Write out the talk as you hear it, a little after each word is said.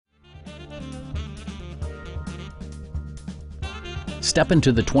Step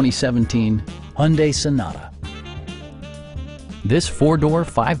into the 2017 Hyundai Sonata. This four-door,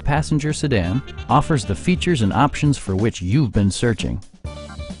 five-passenger sedan offers the features and options for which you've been searching.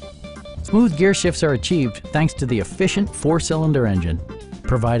 Smooth gear shifts are achieved thanks to the efficient four-cylinder engine,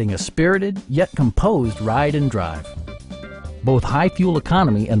 providing a spirited yet composed ride and drive. Both high fuel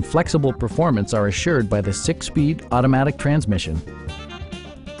economy and flexible performance are assured by the 6-speed automatic transmission.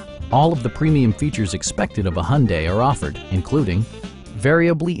 All of the premium features expected of a Hyundai are offered, including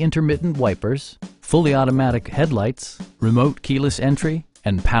variably intermittent wipers, fully automatic headlights, remote keyless entry,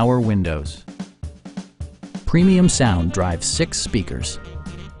 and power windows. Premium sound drives 6 speakers,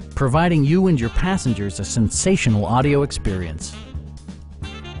 providing you and your passengers a sensational audio experience.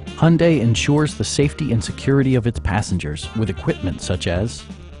 Hyundai ensures the safety and security of its passengers with equipment such as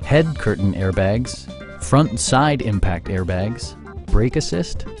head curtain airbags, front and side impact airbags, brake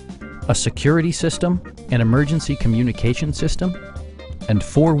assist, a security system, an emergency communication system, and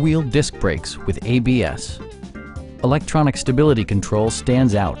 4-wheel disc brakes with ABS. Electronic stability control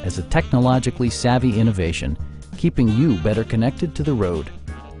stands out as a technologically savvy innovation, keeping you better connected to the road.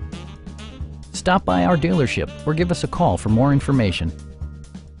 Stop by our dealership or give us a call for more information.